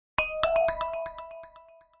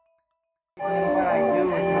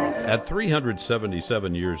At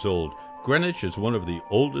 377 years old, Greenwich is one of the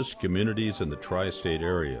oldest communities in the tri-state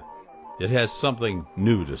area. It has something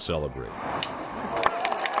new to celebrate.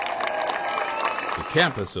 The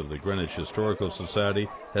campus of the Greenwich Historical Society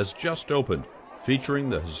has just opened, featuring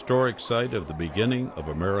the historic site of the beginning of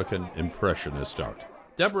American Impressionist art.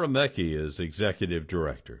 Debra Mecky is executive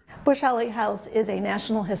director. Bush Holly House is a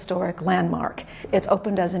National Historic Landmark. It's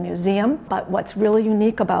opened as a museum, but what's really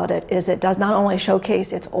unique about it is it does not only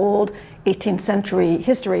showcase its old 18th century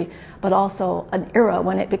history, but also an era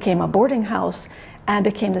when it became a boarding house and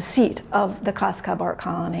became the seat of the Coscob Art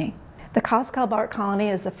Colony. The Coscob Art Colony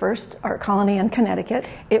is the first art colony in Connecticut.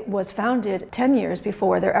 It was founded 10 years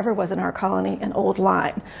before there ever was an art colony in Old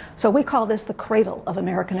Lyme. So we call this the cradle of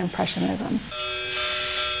American Impressionism.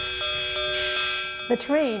 The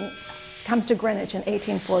train comes to Greenwich in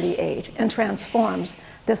 1848 and transforms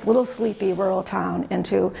this little sleepy rural town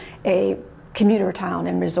into a commuter town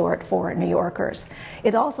and resort for New Yorkers.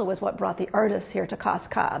 It also was what brought the artists here to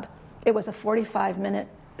Coscob. It was a 45-minute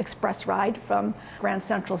express ride from Grand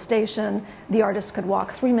Central Station. The artists could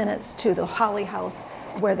walk 3 minutes to the Holly House,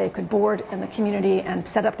 where they could board in the community and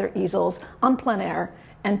set up their easels on plein air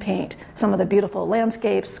and paint some of the beautiful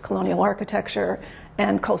landscapes, colonial architecture,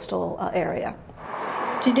 and coastal area.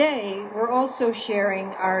 Today, we're also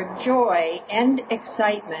sharing our joy and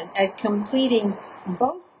excitement at completing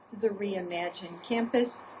both the Reimagine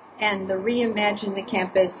campus and the Reimagine the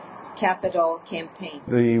Campus Capital campaign.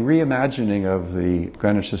 The reimagining of the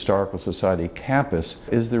Greenwich Historical Society campus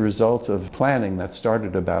is the result of planning that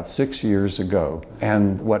started about 6 years ago.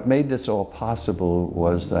 And what made this all possible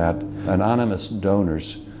was that anonymous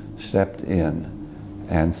donors stepped in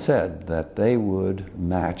and said that they would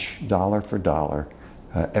match dollar for dollar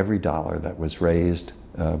every dollar that was raised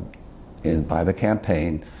by the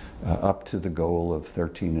campaign up to the goal of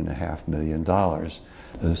 $13.5 million.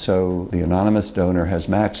 So the anonymous donor has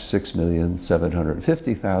matched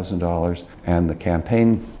 $6,750,000, and the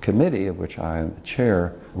campaign committee, of which I am the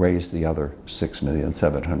chair, raised the other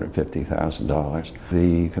 $6,750,000.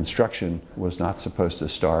 The construction was not supposed to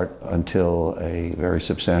start until a very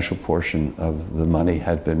substantial portion of the money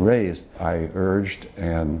had been raised. I urged,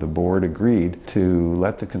 and the board agreed, to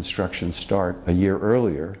let the construction start a year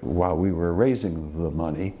earlier while we were raising the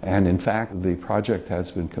money. And in fact, the project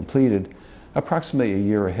has been completed approximately a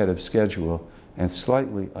year ahead of schedule and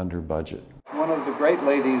slightly under budget. One of the great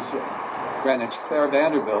ladies at Greenwich, Claire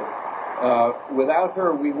Vanderbilt, without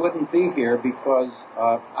her we wouldn't be here, because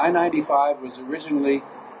I-95 was originally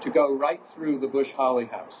to go right through the Bush Holly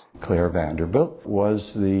House. Claire Vanderbilt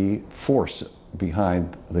was the force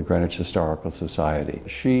behind the Greenwich Historical Society.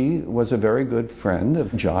 She was a very good friend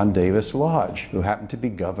of John Davis Lodge, who happened to be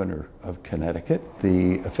governor of Connecticut.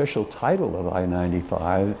 The official title of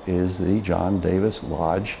I-95 is the John Davis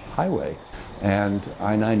Lodge Highway. And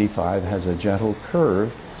I-95 has a gentle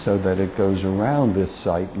curve so that it goes around this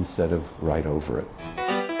site instead of right over it.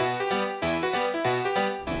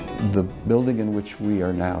 The building in which we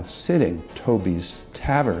are now sitting, Toby's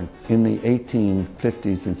Tavern, in the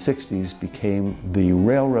 1850s and 60s became the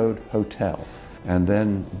Railroad Hotel. And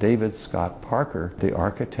then David Scott Parker, the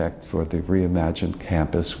architect for the Reimagined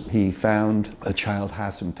campus, he found a Child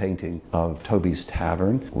Hassan painting of Toby's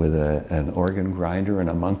Tavern with an organ grinder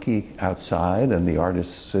and a monkey outside and the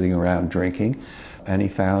artists sitting around drinking. And he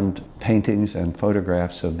found paintings and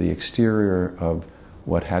photographs of the exterior of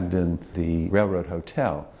what had been the Railroad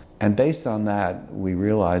Hotel. And based on that, we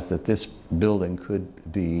realized that this building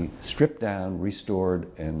could be stripped down, restored,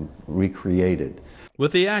 and recreated.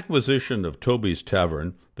 With the acquisition of Toby's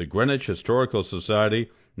Tavern, the Greenwich Historical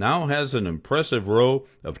Society now has an impressive row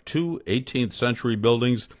of two 18th century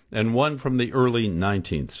buildings and one from the early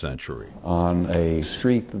 19th century. On a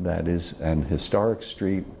street that is an historic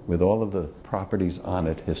street with all of the properties on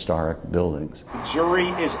it, historic buildings. The jury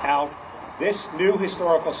is out. This new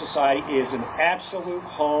historical society is an absolute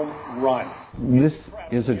home run. This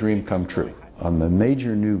is a dream come true. On the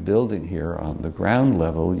major new building here, on the ground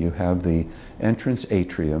level, you have the entrance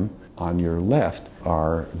atrium. On your left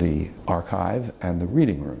are the archive and the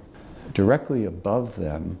reading room. Directly above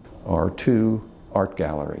them are two art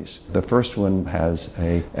galleries. The first one has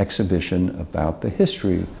an exhibition about the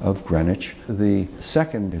history of Greenwich. The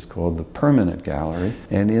second is called the Permanent Gallery,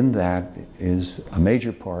 and in that is a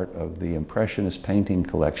major part of the Impressionist painting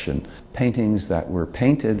collection. Paintings that were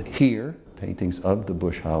painted here, paintings of the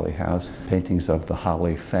Bush Holly House, paintings of the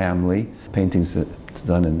Holly family, paintings that's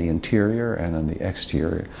done in the interior and on the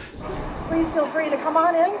exterior. Please feel free to come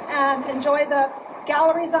on in and enjoy the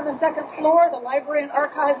galleries on the second floor, the library and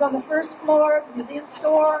archives on the first floor, the museum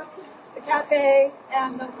store, the cafe,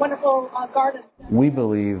 and the wonderful gardens. We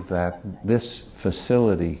believe that this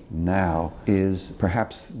facility now is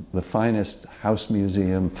perhaps the finest house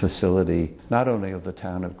museum facility, not only of the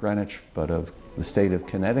town of Greenwich, but of the state of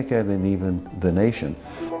Connecticut and even the nation.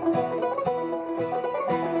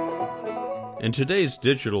 In today's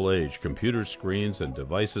digital age, computer screens and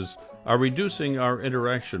devices are reducing our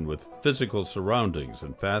interaction with physical surroundings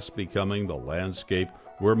and fast becoming the landscape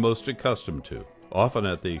we're most accustomed to, often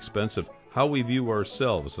at the expense of how we view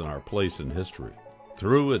ourselves and our place in history.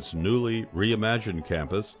 Through its newly reimagined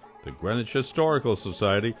campus, the Greenwich Historical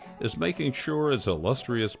Society is making sure its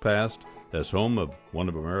illustrious past, as home of one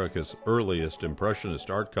of America's earliest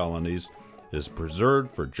Impressionist art colonies, is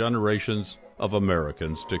preserved for generations of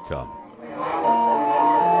Americans to come.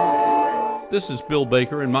 This is Bill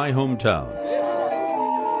Baker in my hometown.